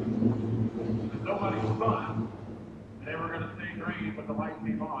 Nobody's spun, and they were going to stay green, but the light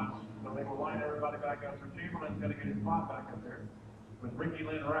came on, so they will line everybody back up. So Chamberlain's going to get his spot back up there with Ricky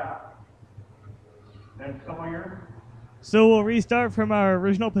Lynn Rapp. Then Sawyer. So we'll restart from our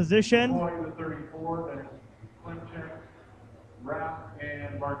original position. Boy with 34, there's Klimchek, Rapp,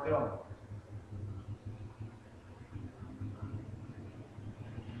 and Martell.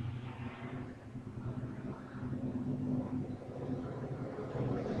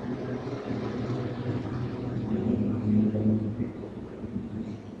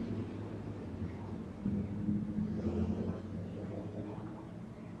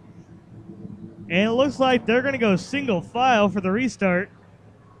 And it looks like they're going to go single file for the restart.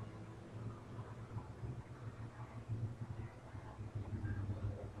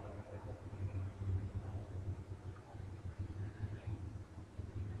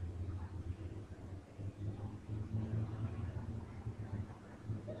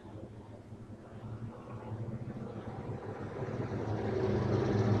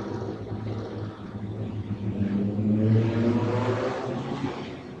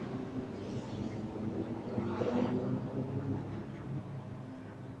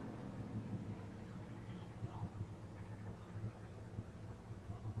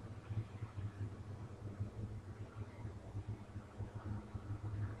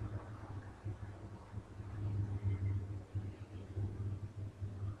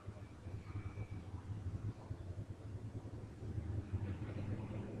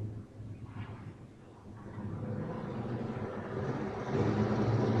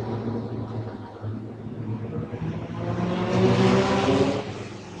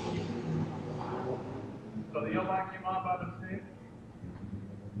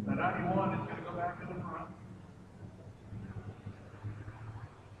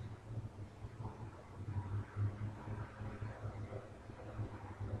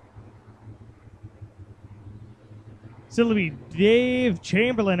 So it'll be Dave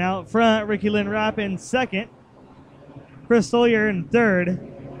Chamberlain out front, Ricky Lynn Rapp in second, Chris Sawyer in third.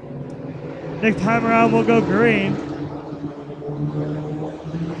 Next time around, we'll go green.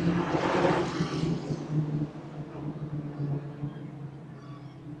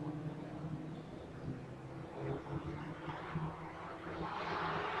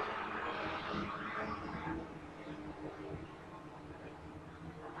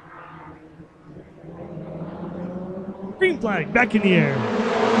 Green flag back in the air.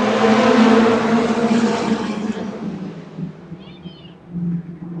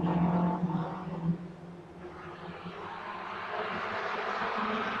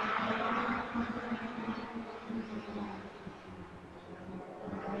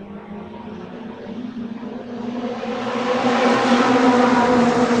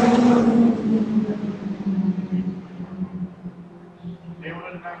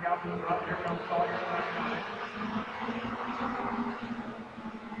 Back out to the right. Here comes Sawyer.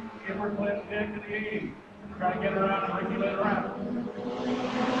 Skipper clips in to the 80. Try to get around and Ricky Lynn Rapp.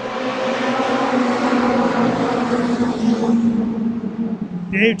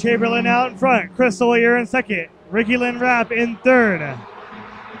 Dave Chamberlain out in front, Chris Sawyer in second, Ricky Lynn Rapp in third.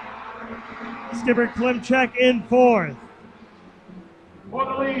 Skipper Klimchek in fourth. For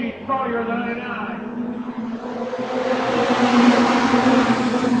the lead, Sawyer, the 99.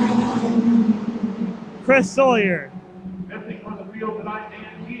 Chris Sawyer. Missing from the field tonight,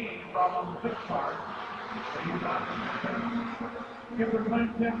 Dan King from the 6 car. Skipper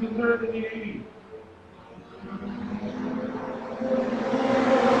Klimchek in third in the 80.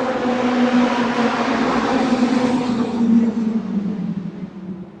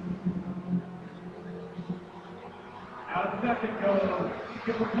 Out of second goes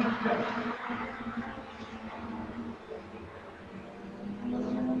Skipper Klimchek.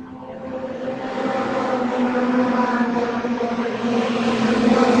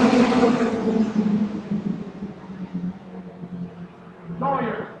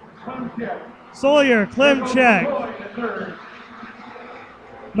 Sawyer, Klimchek.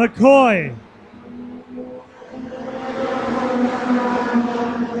 McCoy.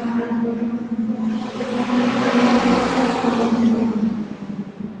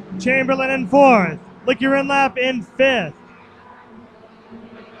 Chamberlain in fourth. Liquor and Lap in fifth.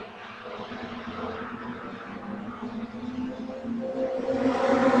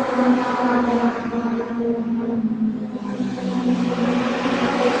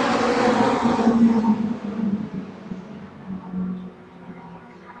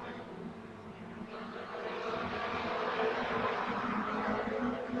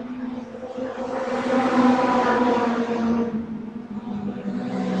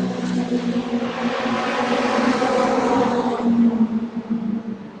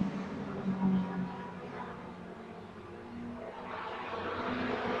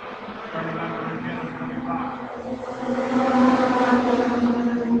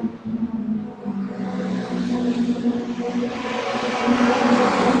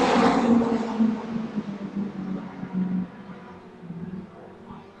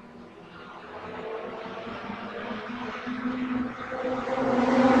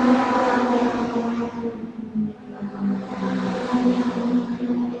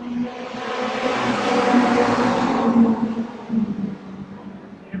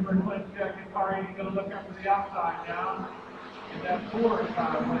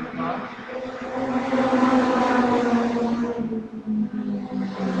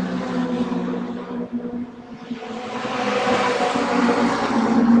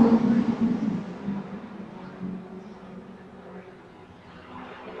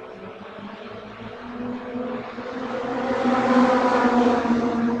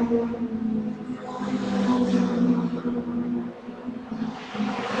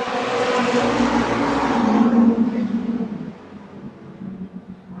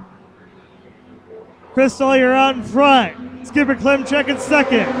 Chris Sawyer out in front. Skipper Klimchek in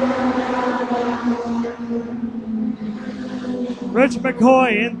second. Rich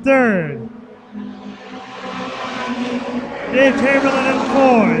McCoy in third. Dave Chamberlain in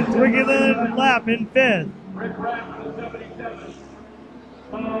fourth. Ricky Lynn Lap in fifth. Rick Rapp in the 77.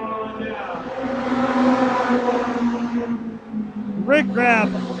 On down. Rick Rapp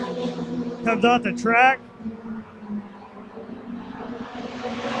comes off the track.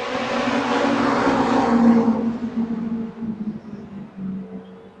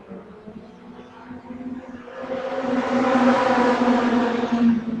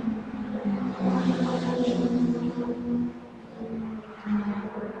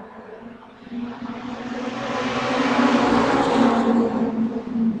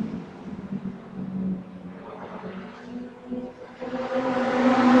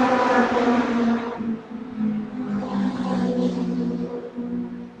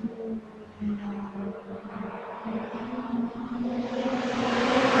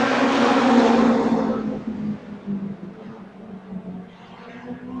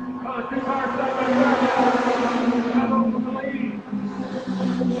 on the 2 car side by side. Come over the lead.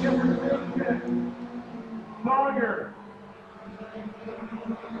 Skipper Clemcheck. Sawyer.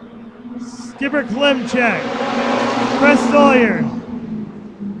 Skipper Klimchek. Chris Sawyer.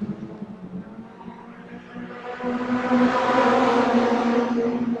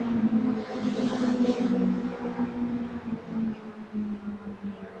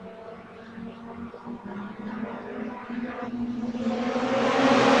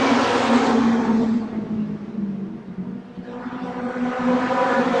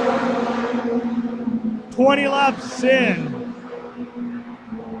 "20 laps in."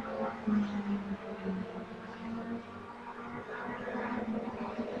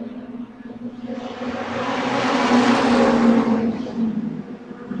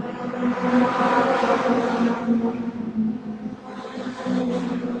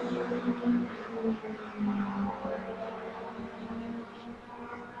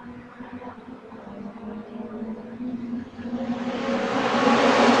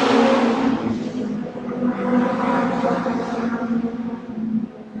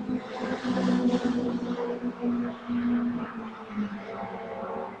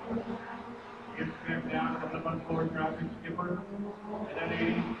 Gets back down, comes up on floor traffic, Skipper. And then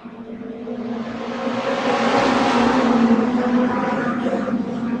 80.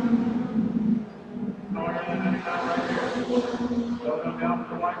 Sawyer, and then he's out right here. So come down to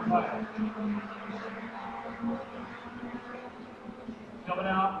the white flag. Coming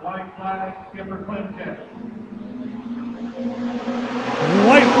out, white flag, Skipper Clemcheck.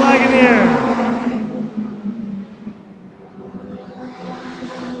 White flag in the air.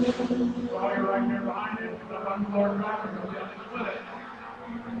 Sawyer right there behind him, comes up on floor traffic, goes down to split it.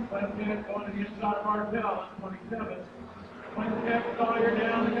 Clemcheck going to the inside of Martell, 27. Clemcheck, Sawyer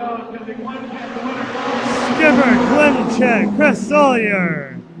down to go. It's going to be Clemcheck, the winner. Skipper Klimchek. Chris Sawyer.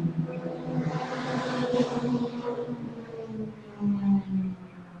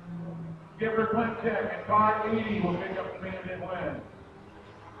 Skipper Clemcheck and car 80 will pick up the main event win.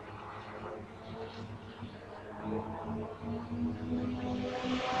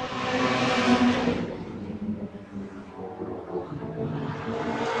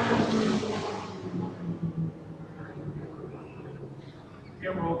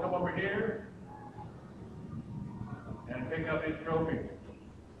 Skipper will come over here and pick up his trophy.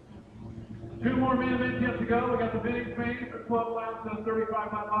 2 more main events yet to go. We got the vintage main for 12 laps and a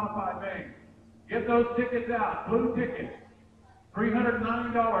 35-lap modified main. Get those tickets out. Blue tickets.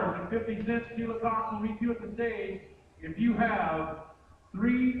 $309.50. Sheila Cox will meet you at the stage if you have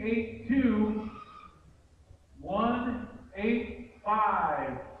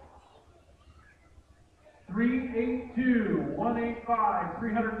 382-185. 382-185.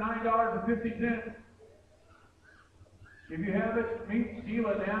 $309.50. If you have it, meet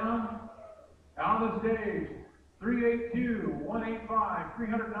Sheila down on the stage. 382-185.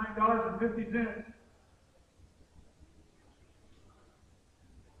 $309.50.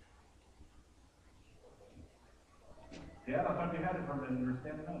 Yeah, I thought you had it for a minute. You were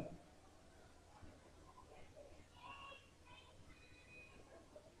standing up.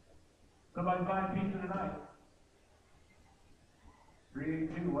 Somebody buying pizza tonight.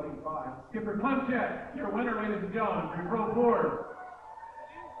 382-185. Skipper Clemcheck, your winner, ladies and gentlemen, for your Pro 4.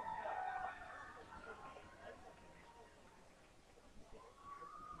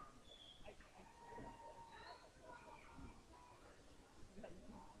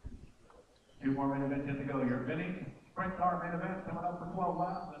 Two more main events yet to go. Your vintage sprint car main event coming up for 12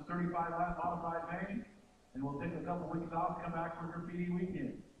 laps and 35-lap modified main. And we'll take a couple weeks off, come back for graffiti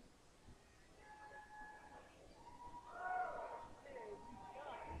weekend.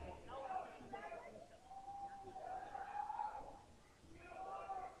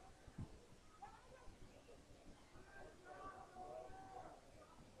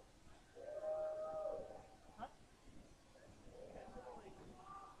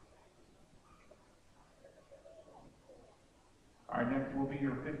 All right, next will be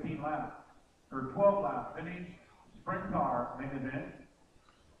your 15-lap or 12-lap vintage sprint car main event.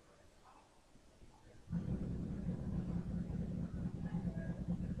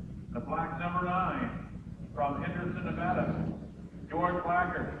 The black number 9 from Henderson, Nevada, George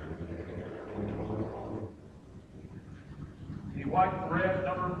Blacker. The white red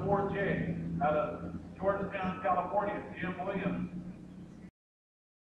number 4J out of Georgetown, California, Jim Williams.